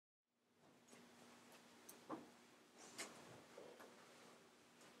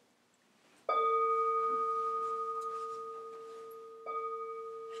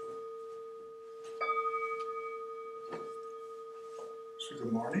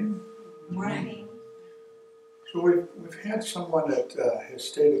Good morning. Morning. So we've had someone that has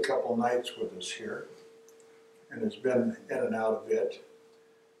stayed a couple nights with us here and has been in and out a bit.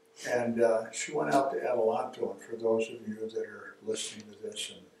 And she went out to Adelanto, and for those of you that are listening to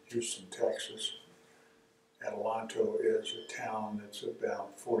this in Houston, Texas, Adelanto is a town that's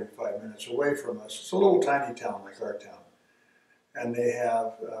about 45 minutes away from us. It's a little tiny town like our town. And they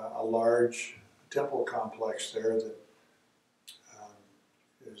have a large temple complex there that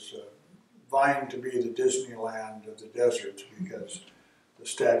is vying to be the Disneyland of the deserts because the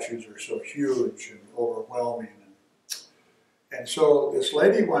statues are so huge and overwhelming. And so this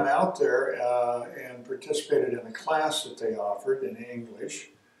lady went out there and participated in a class that they offered in English.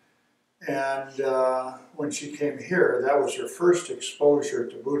 And when she came here, that was her first exposure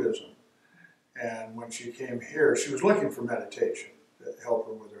to Buddhism. And when she came here, she was looking for meditation to help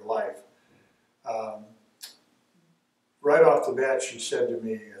her with her life. Right off the bat, she said to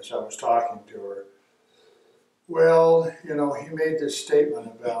me as I was talking to her, well, you know, he made this statement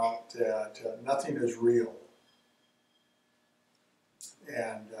about that nothing is real.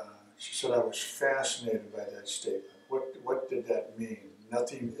 And she said, I was fascinated by that statement. What did that mean?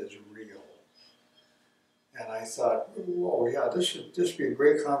 Nothing is real. And I thought, whoa, yeah, this would be a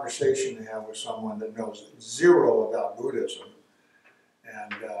great conversation to have with someone that knows zero about Buddhism.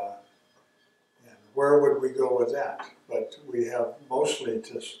 And where would we go with that? But we have mostly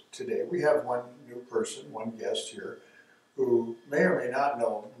today, we have one new person, one guest here, who may or may not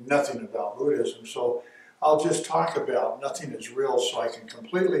know nothing about Buddhism. So I'll just talk about nothing is real so I can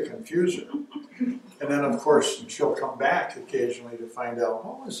completely confuse her. And then, of course, she'll come back occasionally to find out,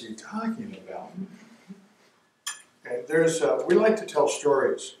 what was he talking about? Okay, we like to tell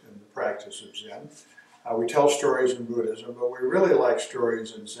stories in the practice of Zen. We tell stories in Buddhism, but we really like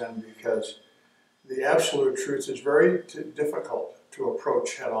stories in Zen because the absolute truth is very difficult to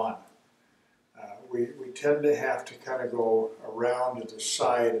approach head on. We tend to have to kind of go around to the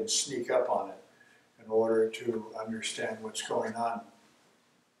side and sneak up on it in order to understand what's going on.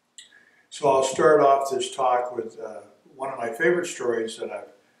 So I'll start off this talk with one of my favorite stories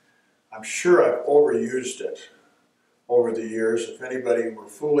that I'm sure I've overused it over the years. If anybody were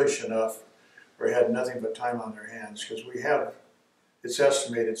foolish enough or had nothing but time on their hands, because we have, it's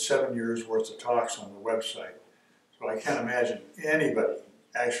estimated 7 years worth of talks on the website. So I can't imagine anybody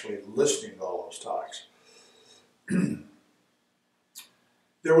actually listening to all those talks.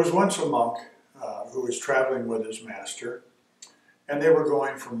 There was once a monk who was traveling with his master, and they were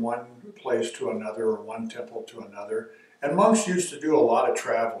going from one place to another or one temple to another. And monks used to do a lot of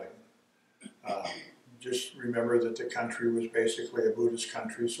traveling. Just remember that the country was basically a Buddhist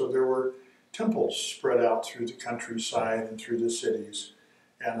country, so there were temples spread out through the countryside and through the cities.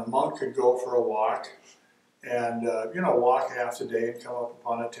 And a monk could go for a walk and, walk half the day and come up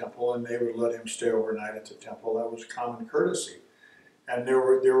upon a temple, and they would let him stay overnight at the temple. That was common courtesy. And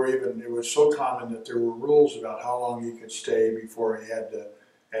it was so common that there were rules about how long he could stay before he had to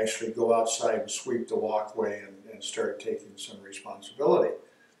actually go outside and sweep the walkway and start taking some responsibility.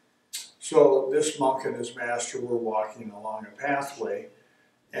 So this monk and his master were walking along a pathway,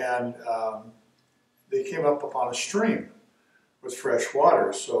 and they came up upon a stream with fresh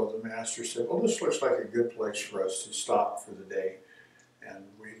water. So the master said, well, this looks like a good place for us to stop for the day. And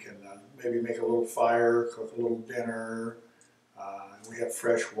we can maybe make a little fire, cook a little dinner. We have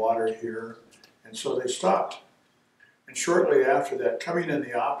fresh water here. And so they stopped. And shortly after that, coming in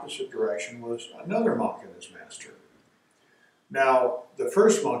the opposite direction was another monk and his master. Now, the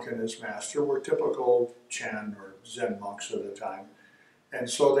first monk and his master were typical Chan or Zen monks of the time. And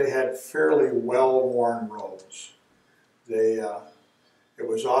so they had fairly well-worn robes. It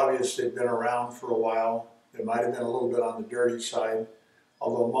was obvious they'd been around for a while. They might have been a little bit on the dirty side,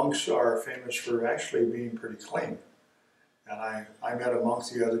 although monks are famous for actually being pretty clean. And I met a monk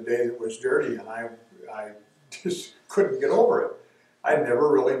the other day that was dirty, and I just couldn't get over it. I'd never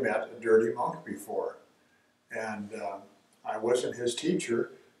really met a dirty monk before. And I wasn't his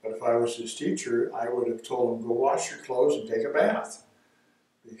teacher, but if I was his teacher, I would have told him, go wash your clothes and take a bath.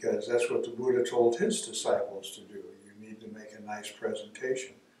 Because that's what the Buddha told his disciples to do. You need to make a nice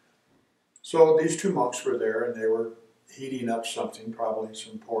presentation. So these two monks were there, and they were heating up something, probably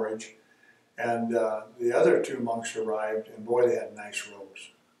some porridge. And the other two monks arrived, and boy, they had nice robes.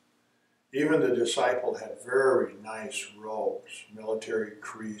 Even the disciple had very nice robes, military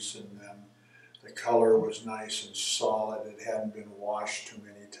crease in them. The color was nice and solid. It hadn't been washed too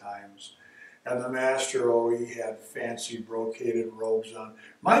many times. And the master, he had fancy brocaded robes on.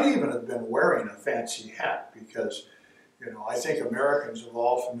 Might even have been wearing a fancy hat because, I think Americans are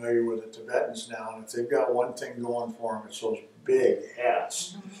all familiar with the Tibetans now, and if they've got one thing going for them, it's those big hats.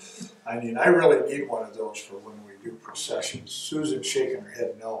 hats. I mean, I really need one of those for when we do processions. Susan's shaking her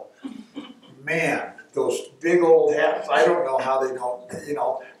head no. Man, those big old hats, I don't know how they don't, you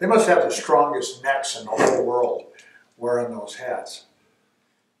know, they must have the strongest necks in the whole world wearing those hats.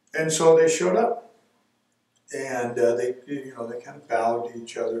 And so they showed up. And they kind of bowed to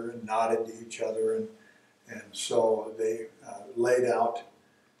each other and nodded to each other. And so they laid out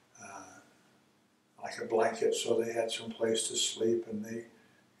like a blanket so they had some place to sleep. And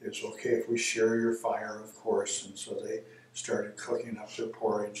it's okay if we share your fire, of course. And so they started cooking up their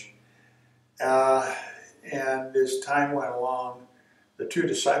porridge. And as time went along, the two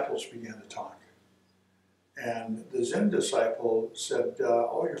disciples began to talk. And the Zen disciple said,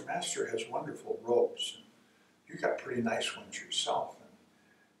 oh, your master has wonderful robes. You got pretty nice ones yourself.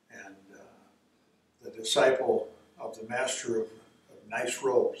 And the disciple of the master of nice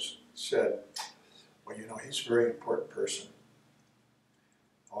robes said, well, you know, he's a very important person.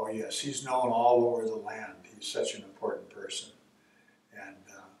 Oh yes, he's known all over the land. He's such an important person. And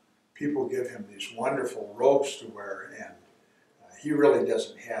people give him these wonderful robes to wear, and he really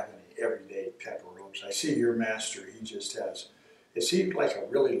doesn't have any everyday type of robes. I see your master, he just has, is he like a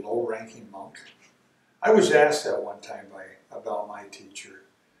really low-ranking monk? I was asked that one time about my teacher.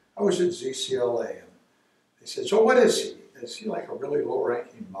 I was at ZCLA, and they said, so what is he? Is he like a really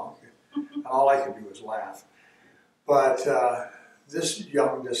low-ranking monk? And all I could do was laugh. But this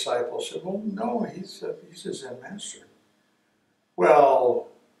young disciple said, well, no, he's a Zen master. Well,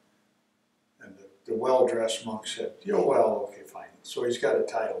 and the well-dressed monk said, yeah, well, okay, fine. So he's got a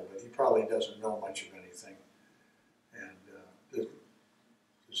title, but he probably doesn't know much of anything. And the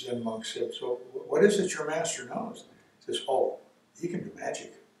Zen monk said, so what is it your master knows? He says, oh, he can do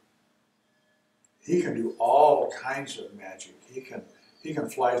magic. He can do all kinds of magic. He can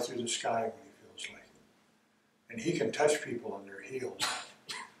fly through the sky when he feels like it. And he can touch people on their heels.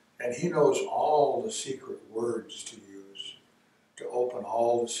 And he knows all the secret words to use to open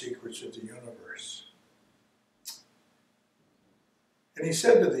all the secrets of the universe. And he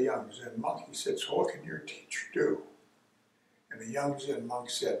said to the young Zen monk, he said, so what can your teacher do? And the young Zen monk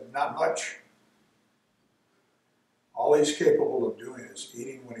said, not much. All he's capable of doing is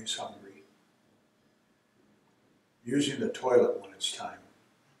eating when he's hungry, using the toilet when it's time,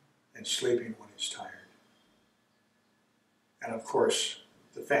 and sleeping when he's tired. And of course,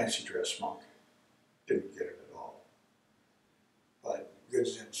 the fancy dress monk didn't get it at all. But good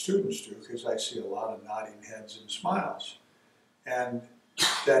Zen students do, because I see a lot of nodding heads and smiles. And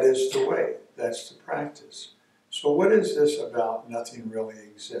that is the way, that's the practice. So what is this about nothing really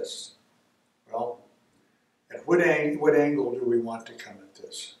exists? Well, at what angle do we want to come at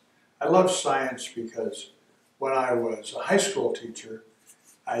this? I love science because when I was a high school teacher,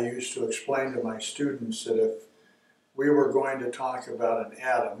 I used to explain to my students that if we were going to talk about an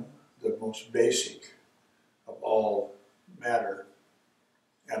atom, the most basic of all matter,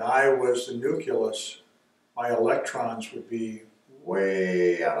 and I was the nucleus, my electrons would be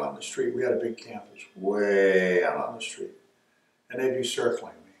way out on the street. We had a big campus, way out on the street, and they'd be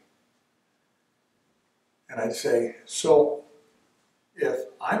circling me. And I'd say, so if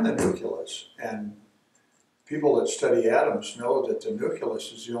I'm the nucleus, and people that study atoms know that the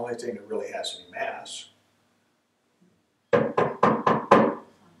nucleus is the only thing that really has any mass,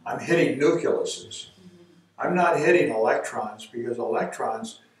 I'm hitting nucleuses. I'm not hitting electrons, because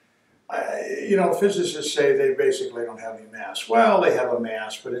electrons, physicists say they basically don't have any mass. Well, they have a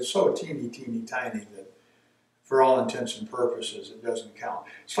mass, but it's so teeny, teeny, tiny that for all intents and purposes, it doesn't count.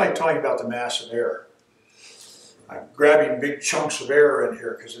 It's like talking about the mass of air. I'm grabbing big chunks of air in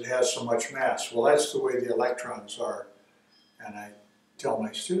here because it has so much mass. Well, that's the way the electrons are. And I tell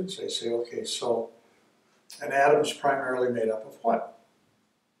my students, I say, okay, so an atom is primarily made up of what?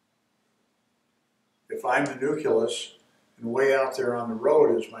 If I'm the nucleus, and way out there on the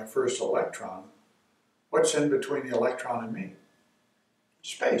road is my first electron, what's in between the electron and me?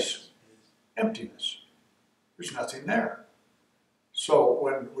 Space, emptiness. There's nothing there. So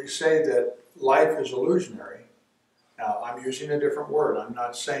when we say that life is illusionary, now I'm using a different word. I'm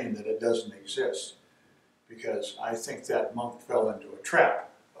not saying that it doesn't exist, because I think that monk fell into a trap.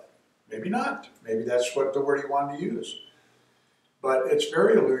 But maybe not. Maybe that's what the word he wanted to use. But it's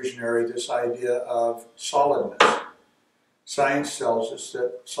very illusionary, this idea of solidness. Science tells us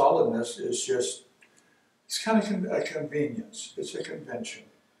that solidness is just, it's kind of a convenience. It's a convention.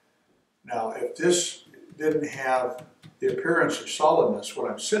 Now, if this didn't have the appearance of solidness, what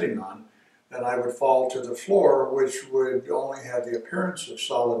I'm sitting on, then I would fall to the floor, which would only have the appearance of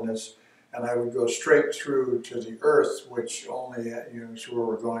solidness, and I would go straight through to the earth, which only, you know, see where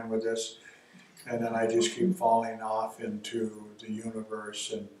we're going with this, And then I just keep falling off into the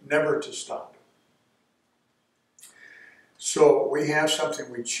universe and never to stop. So we have something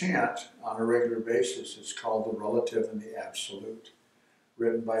we chant on a regular basis. It's called the Relative and the Absolute,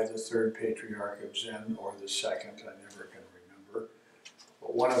 written by the third patriarch of Zen, or the second, I never can remember.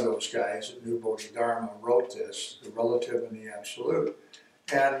 But one of those guys at New Bodhidharma wrote this, the Relative and the Absolute.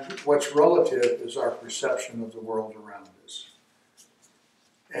 And what's relative is our perception of the world around us.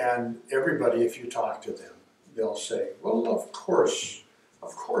 And everybody, if you talk to them, they'll say, well, of course,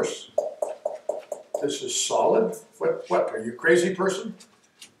 this is solid. What, are you a crazy person?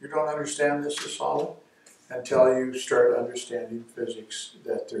 You don't understand this is solid? Until you start understanding physics,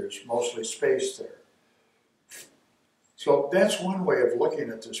 that there's mostly space there. So that's one way of looking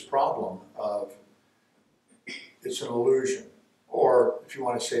at this problem of it's an illusion. Or if you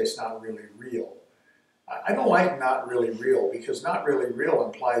want to say it's not really real. I don't like not really real, because not really real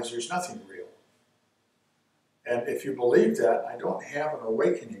implies there's nothing real. And if you believe that, I don't have an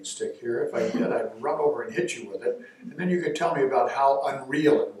awakening stick here. If I did, I'd run over and hit you with it. And then you could tell me about how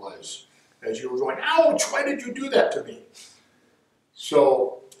unreal it was as you were going, ouch, why did you do that to me?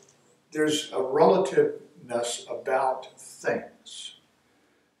 So there's a relativeness about things.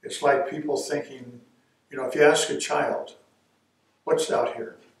 It's like people thinking, you know, if you ask a child, what's out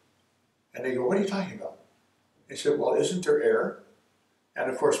here? And they go, what are you talking about? They said, well, isn't there air? And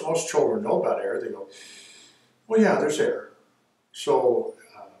of course, most children know about air. They go, well, yeah, there's air. So,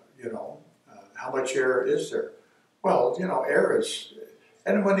 how much air is there? Well, air is,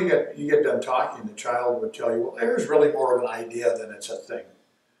 and when you get done talking, the child would tell you, well, air is really more of an idea than it's a thing.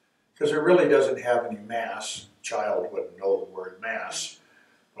 Because it really doesn't have any mass. Child wouldn't know the word mass,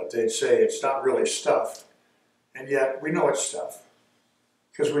 but they'd say it's not really stuff. And yet, we know it's stuff.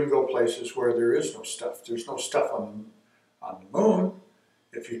 Because we can go places where there is no stuff. There's no stuff on the moon.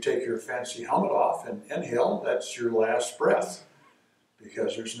 If you take your fancy helmet off and inhale, that's your last breath,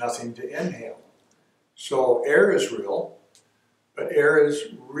 because there's nothing to inhale. So air is real, but air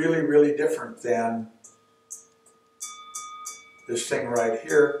is really, really different than this thing right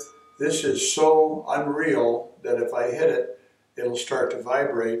here. This is so unreal that if I hit it, it'll start to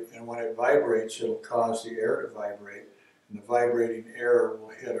vibrate, and when it vibrates, it'll cause the air to vibrate. And the vibrating air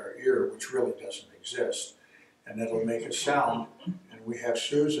will hit our ear, which really doesn't exist. And it'll make a sound. And we have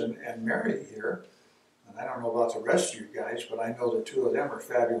Susan and Mary here. And I don't know about the rest of you guys, but I know the two of them are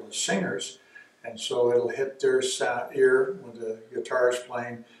fabulous singers. And so it'll hit their ear when the guitar is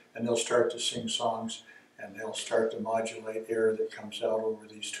playing, and they'll start to sing songs. And they'll start to modulate air that comes out over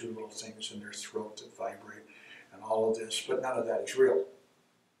these two little things in their throat that vibrate and all of this. But none of that is real.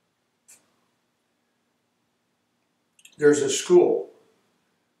 There's a school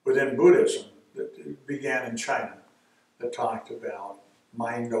within Buddhism that began in China that talked about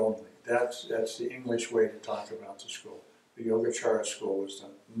mind only. That's the English way to talk about the school. The Yogacara school was the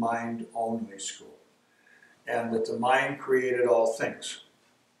mind only school. And that the mind created all things.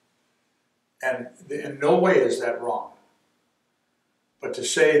 And in no way is that wrong. But to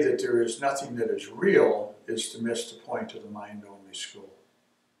say that there is nothing that is real is to miss the point of the mind only school.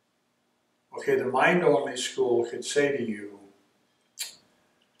 Okay, the mind-only school could say to you,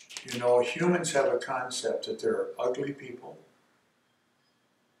 humans have a concept that there are ugly people,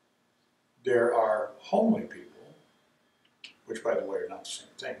 there are homely people, which by the way are not the same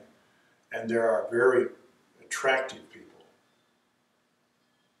thing, and there are very attractive people.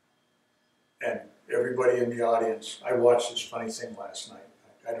 And everybody in the audience, I watched this funny thing last night.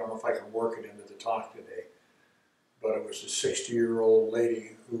 I don't know if I can work it into the talk today, but it was a 60-year-old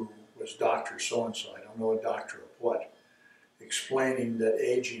lady who was Dr. So-and-so, I don't know a doctor of what, explaining that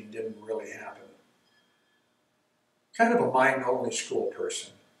aging didn't really happen. Kind of a mind-only school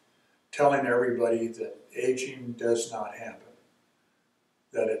person, telling everybody that aging does not happen,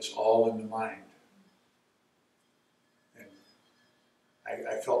 that it's all in the mind. And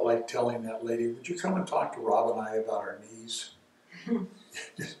I felt like telling that lady, would you come and talk to Rob and I about our knees?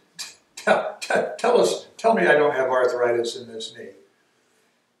 Tell me I don't have arthritis in this knee.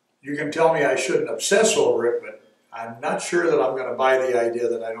 You can tell me I shouldn't obsess over it, but I'm not sure that I'm going to buy the idea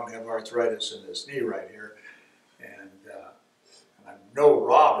that I don't have arthritis in this knee right here. And I know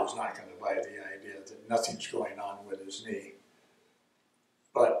Rob is not going to buy the idea that nothing's going on with his knee.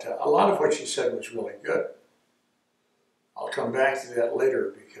 But a lot of what she said was really good. I'll come back to that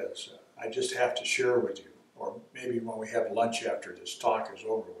later because I just have to share with you, or maybe when we have lunch after this talk is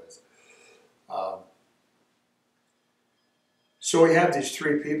over with. So we have these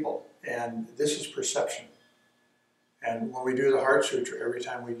three people, and this is perception. And when we do the Heart Sutra, every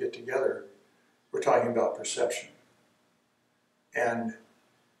time we get together, we're talking about perception. And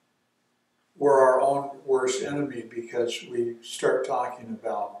we're our own worst enemy because we start talking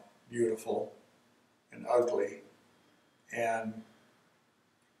about beautiful and ugly, and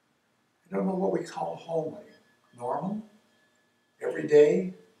I don't know what we call homely. Normal?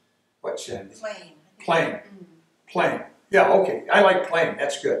 Everyday? What's that? Plain. Plain. Plain. Yeah, okay. I like plain.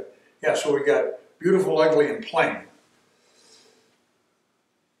 That's good. Yeah, so we got beautiful, ugly, and plain.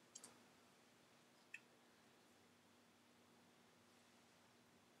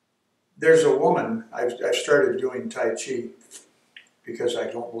 There's a woman, I've started doing Tai Chi because I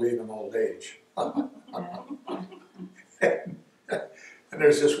don't believe in old age. And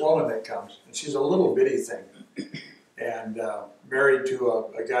there's this woman that comes, and she's a little bitty thing, and married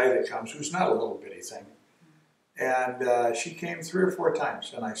to a guy that comes who's not a little bitty thing. And she came 3 or 4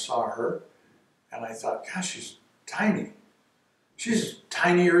 times, and I saw her, and I thought, gosh, she's tiny. She's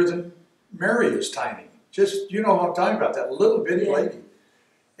tinier than Mary is tiny. Just, you know what I'm talking about, that little bitty lady.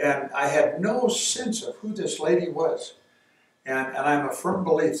 And I had no sense of who this lady was. And I'm a firm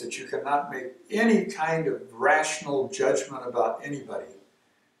belief that you cannot make any kind of rational judgment about anybody.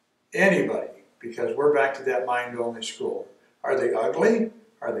 Anybody. Because we're back to that mind-only school. Are they ugly?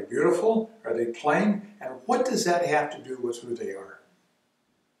 Are they beautiful? Are they plain? And what does that have to do with who they are?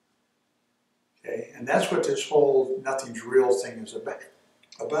 Okay, and that's what this whole nothing's real thing is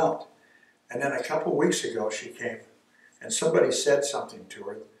about. And then a couple weeks ago she came, and somebody said something to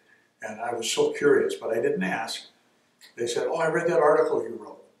her, and I was so curious, but I didn't ask. They said, oh, I read that article you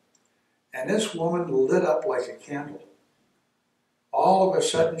wrote. And this woman lit up like a candle. All of a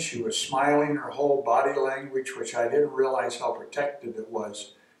sudden she was smiling, her whole body language, which I didn't realize how protected it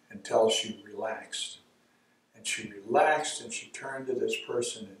was until she relaxed. And she relaxed and she turned to this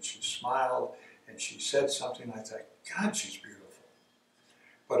person and she smiled and she said something. I thought, God, she's beautiful.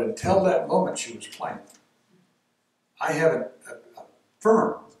 But until that moment she was plain. I have a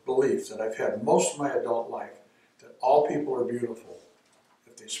firm belief that I've had most of my adult life that all people are beautiful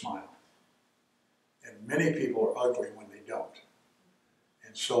if they smile. And many people are ugly when they don't.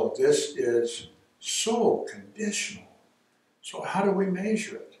 And so this is so conditional. So how do we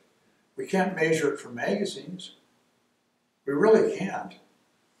measure it? We can't measure it from magazines. We really can't,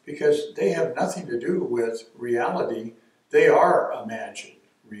 because they have nothing to do with reality. They are imagined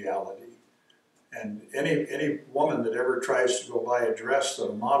reality. And any woman that ever tries to go buy a dress that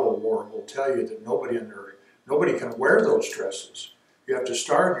a model wore will tell you that nobody can wear those dresses. You have to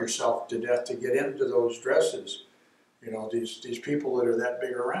starve yourself to death to get into those dresses. You know, these people that are that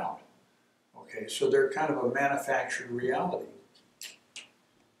big around. Okay, so they're kind of a manufactured reality.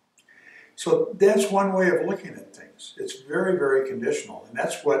 So that's one way of looking at things. It's very, very conditional. And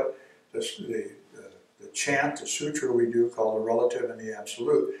that's what the chant, the sutra we do called the Relative and the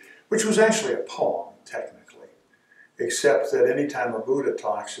Absolute, which was actually a poem, technically, except that anytime a Buddha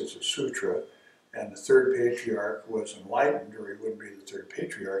talks as a sutra, and the third patriarch was enlightened, or he wouldn't be the third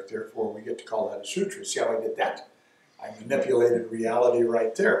patriarch, therefore we get to call that a sutra. See how I did that? I manipulated reality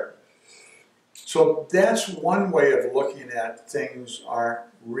right there. So that's one way of looking at things aren't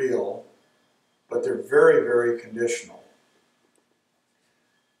real, but they're very, very conditional.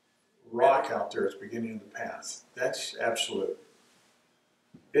 Rock out there is beginning of the path. That's absolute.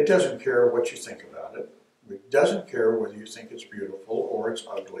 It doesn't care what you think about it. It doesn't care whether you think it's beautiful or it's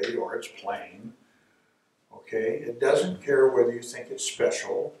ugly or it's plain. Okay? It doesn't care whether you think it's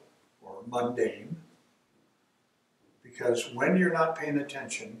special or mundane. Because when you're not paying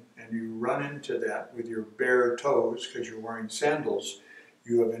attention and you run into that with your bare toes because you're wearing sandals,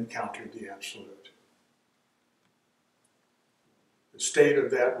 you have encountered the Absolute. The state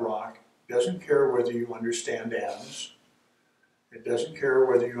of that rock doesn't care whether you understand atoms. It doesn't care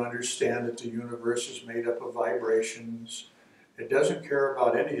whether you understand that the universe is made up of vibrations. It doesn't care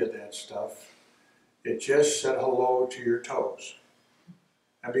about any of that stuff. It just said hello to your toes.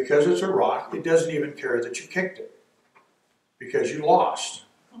 And because it's a rock, it doesn't even care that you kicked it, because you lost.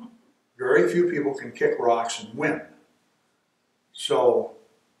 Very few people can kick rocks and win. So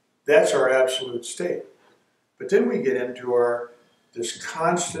that's our absolute state. But then we get into this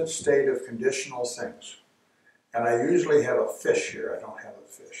constant state of conditional things. And I usually have a fish here. I don't have a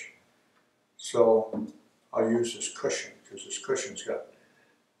fish. So I'll use this cushion, because this cushion's got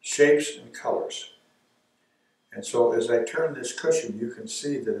shapes and colors. And so as I turn this cushion, you can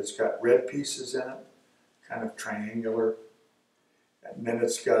see that it's got red pieces in it, kind of triangular. And then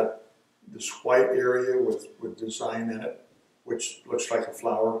it's got this white area with design in it, which looks like a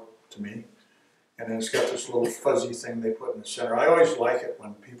flower to me. And then it's got this little fuzzy thing they put in the center. I always like it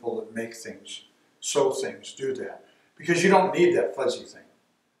when people that make things, sew things, do that. Because you don't need that fuzzy thing.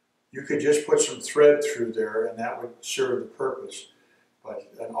 You could just put some thread through there and that would serve the purpose.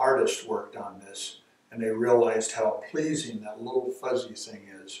 but an artist worked on this, and they realized how pleasing that little fuzzy thing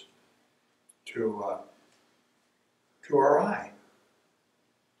is to our eye.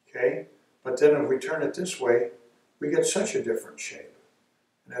 Okay? But then if we turn it this way, we get such a different shape.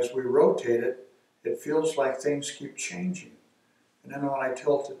 And as we rotate it, it feels like things keep changing. And then when I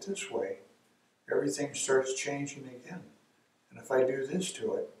tilt it this way, everything starts changing again. And if I do this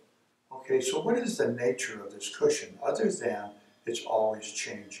to it, okay, so what is the nature of this cushion other than it's always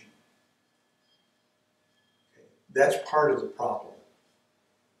changing? Okay, that's part of the problem,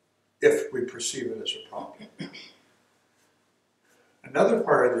 if we perceive it as a problem. Another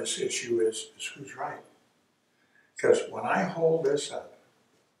part of this issue is who's right. Because when I hold this up,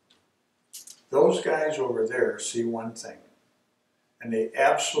 those guys over there see one thing, and they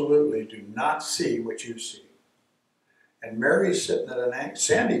absolutely do not see what you see. And Mary's sitting at an angle.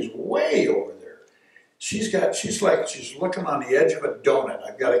 Sandy's way over there. She's like she's looking on the edge of a donut.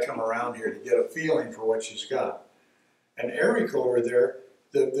 I've got to come around here to get a feeling for what she's got. And Eric over there,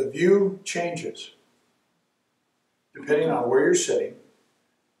 the view changes depending on where you're sitting,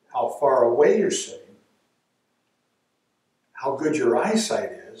 how far away you're sitting, how good your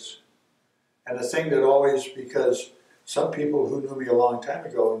eyesight is, and the thing that always, because some people who knew me a long time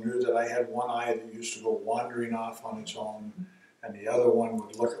ago knew that I had one eye that used to go wandering off on its own, and the other one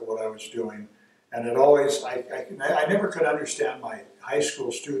would look at what I was doing. And it always, I never could understand my high school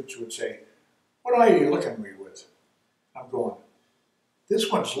students would say, "What eye are you looking at me with?" I'm going,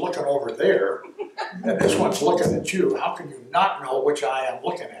 "This one's looking over there, and this one's looking at you. How can you not know which eye I'm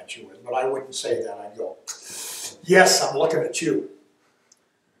looking at you with?" But I wouldn't say that. I'd go, "Yes, I'm looking at you."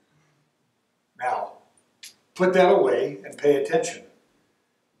 Now, put that away and pay attention.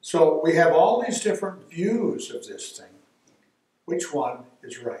 So we have all these different views of this thing. Which one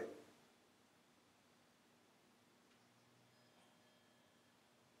is right?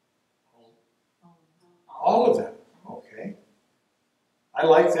 All of them. Okay. I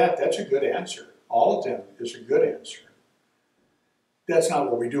like that. That's a good answer. All of them is a good answer. That's not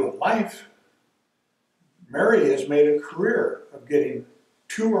what we do in life. Mary has made a career of getting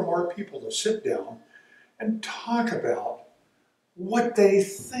 2 or more people to sit down and talk about what they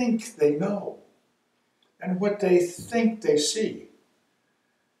think they know and what they think they see.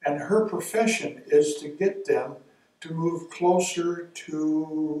 And her profession is to get them to move closer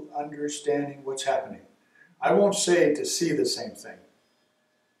to understanding what's happening. I won't say to see the same thing,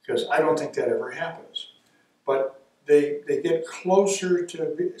 because I don't think that ever happens. But they get closer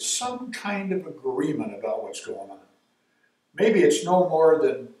to some kind of agreement about what's going on. Maybe it's no more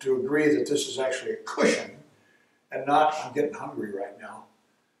than to agree that this is actually a cushion and not, I'm getting hungry right now.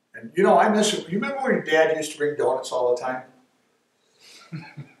 And you know, I miss it. You remember when your dad used to bring donuts all the time?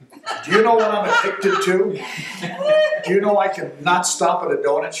 Do you know what I'm addicted to? Do you know I cannot stop at a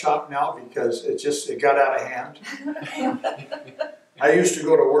donut shop now because it got out of hand? I used to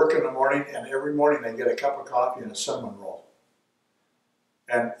go to work in the morning, and every morning I'd get a cup of coffee and a cinnamon roll.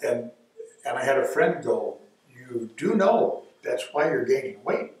 And I had a friend go, "You do know that's why you're gaining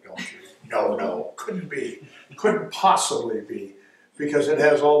weight, don't you?" No, couldn't be. Couldn't possibly be. Because it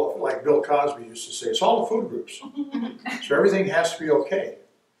has all, like Bill Cosby used to say, it's all the food groups. So everything has to be okay.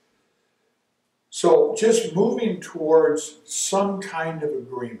 So just moving towards some kind of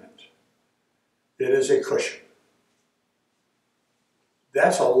agreement. It is a cushion.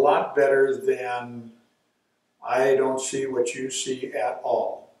 That's a lot better than I don't see what you see at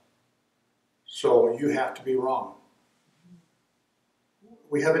all. So you have to be wrong.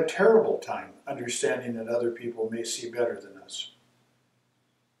 We have a terrible time understanding that other people may see better than us,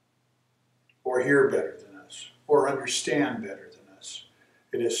 or hear better than us, or understand better than us.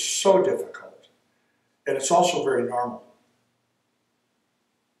 It is so difficult. And it's also very normal.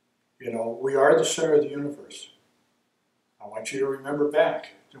 You know, we are the center of the universe. I want you to remember back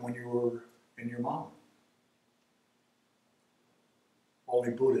to when you were in your mom.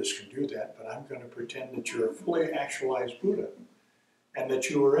 Only Buddhists can do that, but I'm going to pretend that you're a fully actualized Buddha and that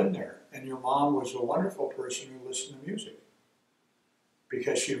you were in there. And your mom was a wonderful person who listened to music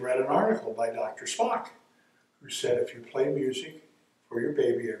because she read an article by Dr. Spock who said if you play music for your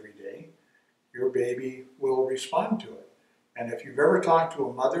baby every day, your baby will respond to it. And if you've ever talked to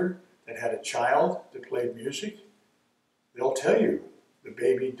a mother that had a child that played music, they'll tell you the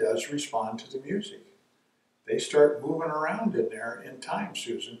baby does respond to the music. They start moving around in there in time,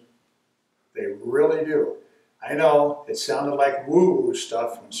 Susan. They really do. I know it sounded like woo-woo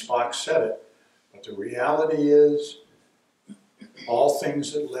stuff when Spock said it, but the reality is all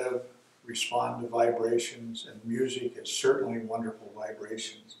things that live respond to vibrations, and music is certainly wonderful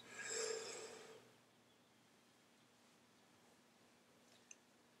vibrations.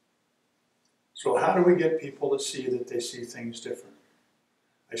 So how do we get people to see that they see things different?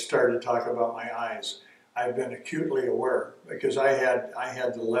 I started to talk about my eyes. I've been acutely aware because I had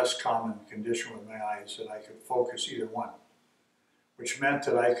the less common condition with my eyes that I could focus either one, which meant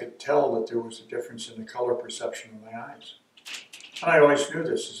that I could tell that there was a difference in the color perception of my eyes. And I always knew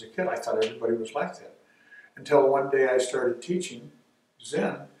this as a kid. I thought everybody was like that. Until one day I started teaching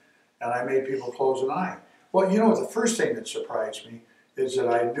Zen, and I made people close an eye. Well, you know, the first thing that surprised me is that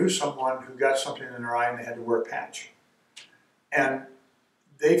I knew someone who got something in their eye and they had to wear a patch. And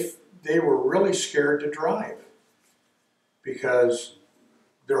they were really scared to drive because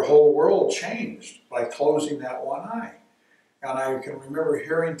their whole world changed by closing that one eye. And I can remember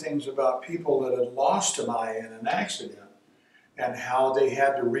hearing things about people that had lost an eye in an accident and how they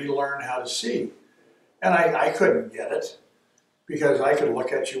had to relearn how to see. And I couldn't get it because I could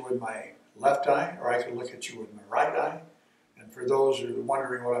look at you with my left eye or I could look at you with my right eye. And for those who are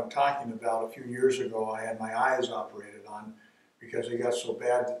wondering what I'm talking about, a few years ago I had my eyes operated on because they got so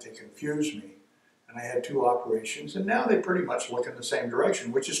bad that they confused me. And I had 2 operations, and now they pretty much look in the same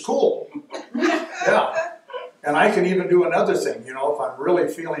direction, which is cool. Yeah. And I can even do another thing. You know, if I'm really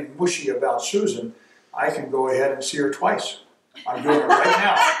feeling mushy about Susan, I can go ahead and see her twice. I'm doing it right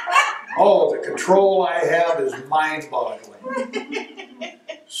now. Oh, the control I have is mind-boggling.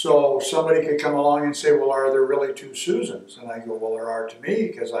 So somebody could come along and say, well, are there really 2 Susans? And I go, well, there are to me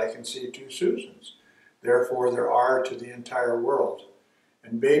because I can see 2 Susans. Therefore, there are to the entire world.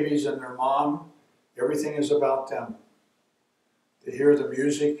 And babies and their mom, everything is about them. They hear the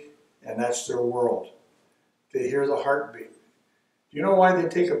music, and that's their world. They hear the heartbeat. Do you know why they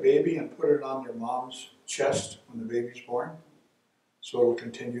take a baby and put it on their mom's chest when the baby's born? So it'll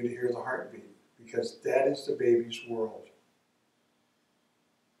continue to hear the heartbeat, because that is the baby's world.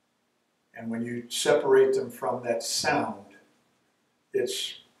 And when you separate them from that sound,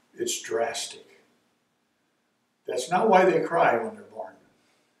 it's drastic. That's not why they cry when they're born.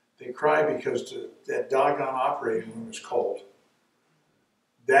 They cry because that doggone operating room is cold.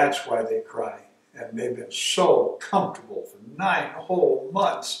 That's why they cry. And they've been so comfortable for 9 whole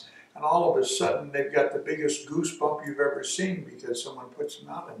months, and all of a sudden they've got the biggest goosebump you've ever seen because someone puts them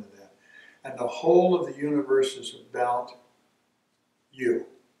out into that. And the whole of the universe is about you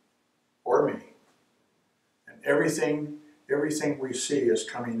or me. And everything we see is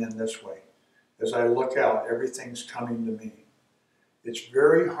coming in this way. As I look out, everything's coming to me. It's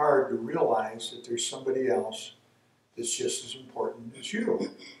very hard to realize that there's somebody else that's just as important as you.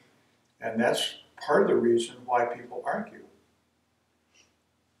 And that's part of the reason why people argue.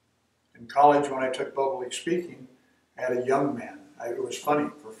 In college, when I took public speaking, I had a young man. It was funny,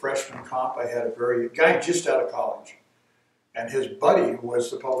 for freshman comp, I had a guy just out of college. And his buddy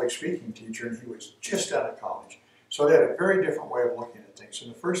was the public speaking teacher, and he was just out of college. So they had a very different way of looking at things.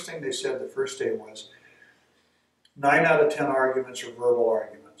 And the first thing they said the first day was, 9 out of 10 arguments are verbal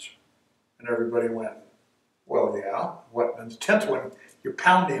arguments. And everybody went, well, yeah. What? And the 10th one, you're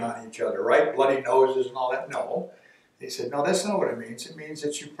pounding on each other, right? Bloody noses and all that. No. He said, no, that's not what it means. It means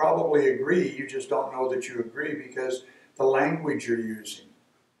that you probably agree. You just don't know that you agree because the language you're using.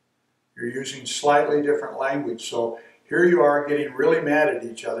 You're using slightly different language. So here you are getting really mad at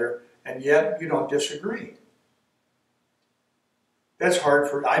each other, and yet you don't disagree. That's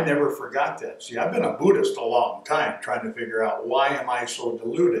hard I never forgot that. See, I've been a Buddhist a long time trying to figure out why am I so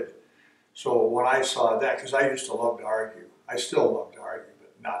deluded. So when I saw that, because I used to love to argue. I still love to argue,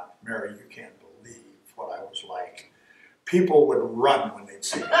 but not, Mary, you can't believe what I was like. People would run when they'd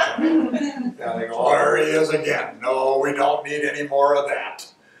see me coming. And they go, oh, there he is again. No, we don't need any more of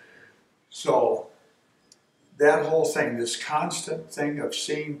that. So that whole thing, this constant thing of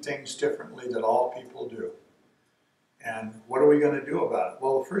seeing things differently that all people do. And what are we going to do about it?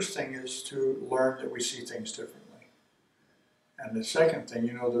 Well, the first thing is to learn that we see things differently. And the second thing,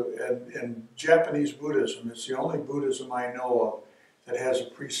 you know, in Japanese Buddhism, it's the only Buddhism I know of that has a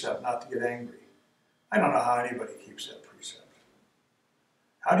precept not to get angry. I don't know how anybody keeps that precept.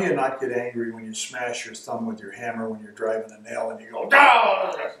 How do you not get angry when you smash your thumb with your hammer when you're driving a nail and you go,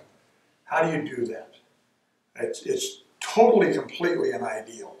 ah! How do you do that? It's totally, completely an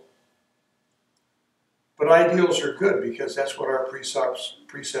ideal. But ideals are good because that's what our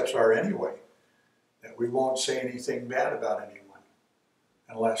precepts are anyway. That we won't say anything bad about anyone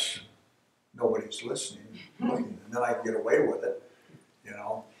unless nobody's listening, looking, and then I can get away with it, you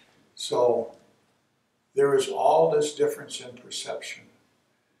know. So there is all this difference in perception.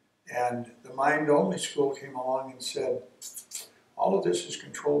 And the mind-only school came along and said, all of this is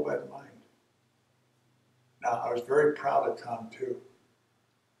controlled by the mind. Now, I was very proud of Tom too,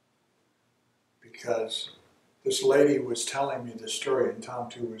 because this lady was telling me this story, and Tom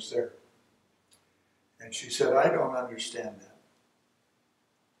too was there. And she said, I don't understand that.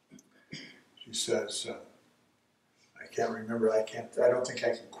 She says, I can't remember, I don't think I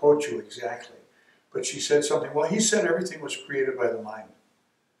can quote you exactly. But she said something, well, he said everything was created by the mind.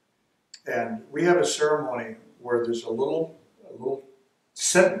 And we have a ceremony where there's a little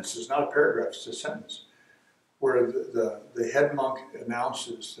sentence, it's not a paragraph, it's a sentence, where the head monk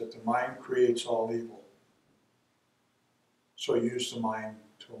announces that the mind creates all evil. So use the mind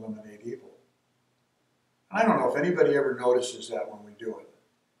to eliminate evil. I don't know if anybody ever notices that when we do it.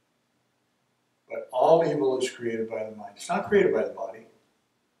 But all evil is created by the mind. It's not created by the body.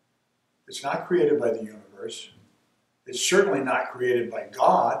 It's not created by the universe. It's certainly not created by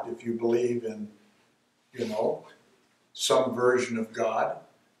God, if you believe in, some version of God.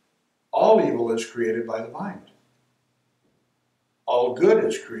 All evil is created by the mind. All good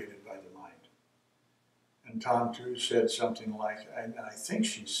is created by the mind. And Tom too said something like, and I think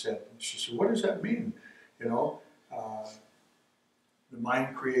she said, what does that mean? The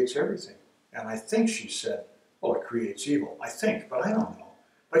mind creates everything. And I think she said, well, it creates evil. I think, but I don't know.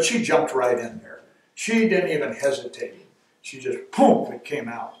 But she jumped right in there. She didn't even hesitate. She just, boom, it came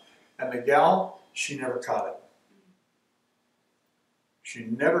out. And the gal, she never caught it. She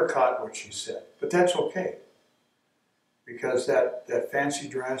never caught what she said. But that's okay. Because that fancy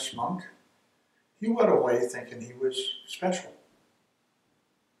dress monk, he went away thinking he was special.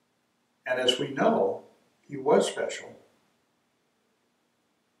 And as we know, he was special.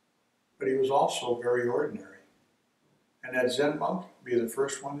 But he was also very ordinary. And that Zen monk, be the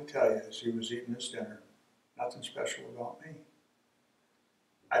first one to tell you, as he was eating his dinner, nothing special about me.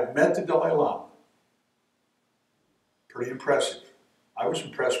 I've met the Dalai Lama. Pretty impressive. I was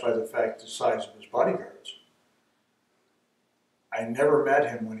impressed by the size of his bodyguards. I never met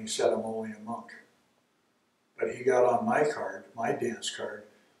him when he said, I'm only a monk. But he got on my card, my dance card,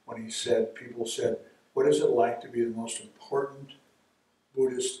 when he said, people said, what is it like to be the most important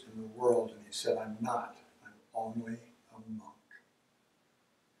Buddhist in the world? And he said, I'm not. I'm only a monk.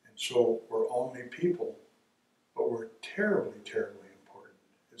 And so we're only people, but we're terribly, terribly important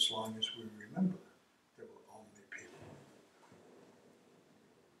as long as we remember.